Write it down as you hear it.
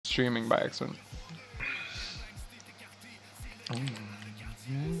streaming by accident.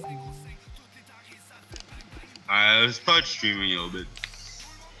 I'll start streaming a little bit.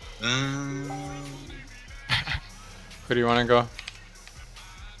 Who do you want to go?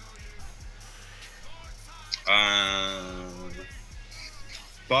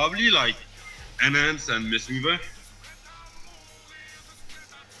 Probably like Enhance and Mistweaver.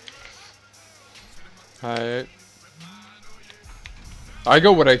 I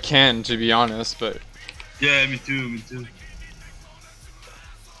go what I can, to be honest, but Yeah, me too.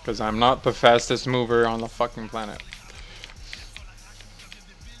 because I'm not the fastest mover on the fucking planet.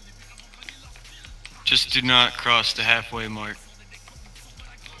 Just do not cross the halfway mark.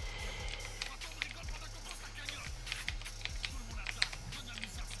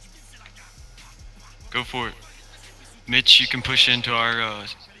 Go for it. Mitch, you can push into our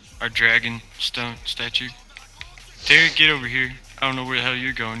dragon stone statue. Terry, get over here. I don't know where the hell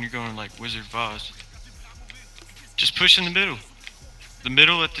you're going. You're going like Wizard of Oz. Just push in the middle. The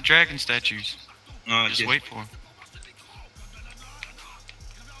middle at the dragon statues. Just wait for him.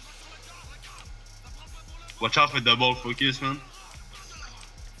 Watch out for double focus, man.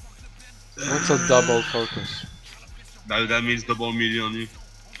 What's a double focus? That means double melee on you.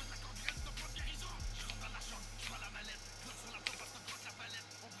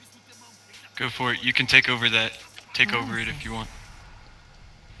 Go for it. You can take over that. Take over it if you want.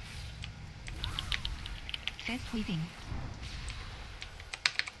 Fifth weaving.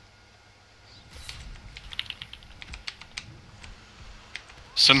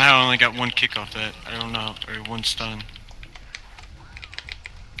 Somehow I only got one kick off that. I don't know. Or one stun.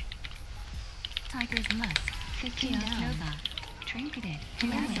 Tiger's Lust. 15 down. Nova. Trinketed.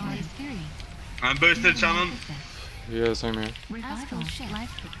 Dual's Fury. I'm bursted, Shannon. Yeah, same here. Revival Shift.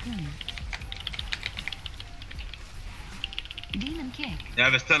 Life Cocoon. Demon Kick. You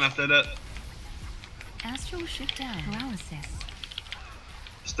have a stun after that. Astral Shift down. Paralysis.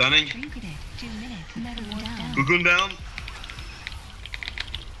 Stunning. Trinketed. 2 minutes. Metal down. Cocoon down.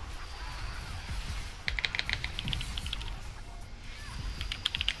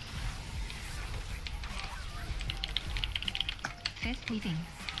 Fifth weaving.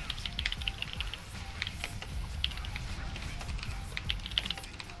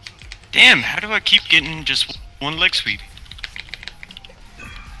 Damn, how do I keep getting just one leg sweep?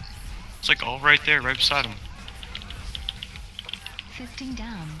 It's like all right there, right beside him. 15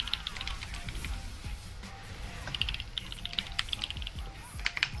 down.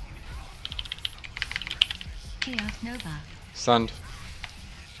 Chaos Nova. Stunned.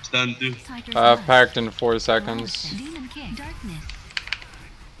 Stun too. Tiger's I've Lust. packed in 4 seconds. Demon Kick. Darkness.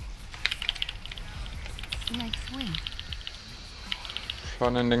 Leg swing.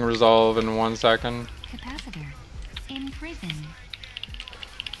 Unending resolve in 1 second. Capacitor. Imprison.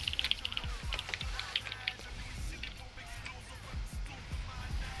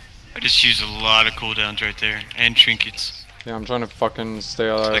 I just used a lot of cooldowns right there. And trinkets. Yeah, I'm trying to fucking stay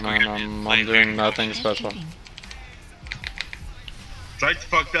alive, like we're man. gonna be I'm playing doing very nothing Fifth special. weaving. Try to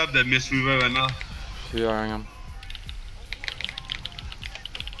fuck up the Mistweaver right now. Yeah, I am.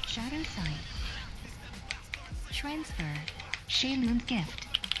 Shadow Sight. Transfer. Shaman's Gift.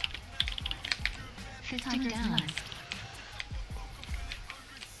 15 down.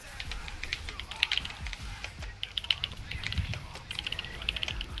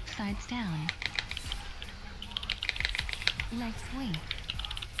 Sides down. Leg swing.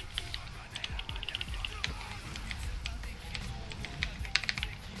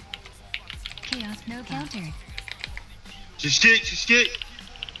 Chaos no countered. She's kick.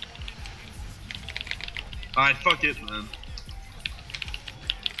 Alright, fuck it, man.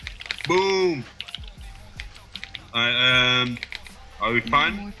 Boom! Alright, are we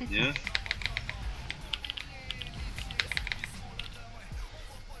fine? Metamorphosis. Yeah.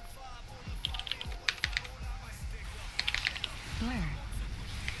 Blur.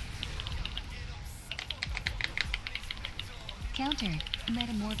 Countered.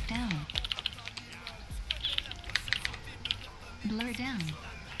 Metamorph down. Blur down.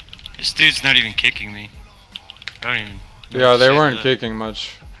 This dude's not even kicking me. I don't even. know Yeah, what to they say to weren't that. kicking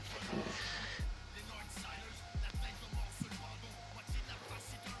much.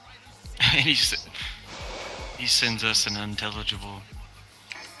 And he sends us an unintelligible.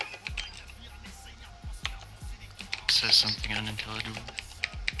 Says something unintelligible.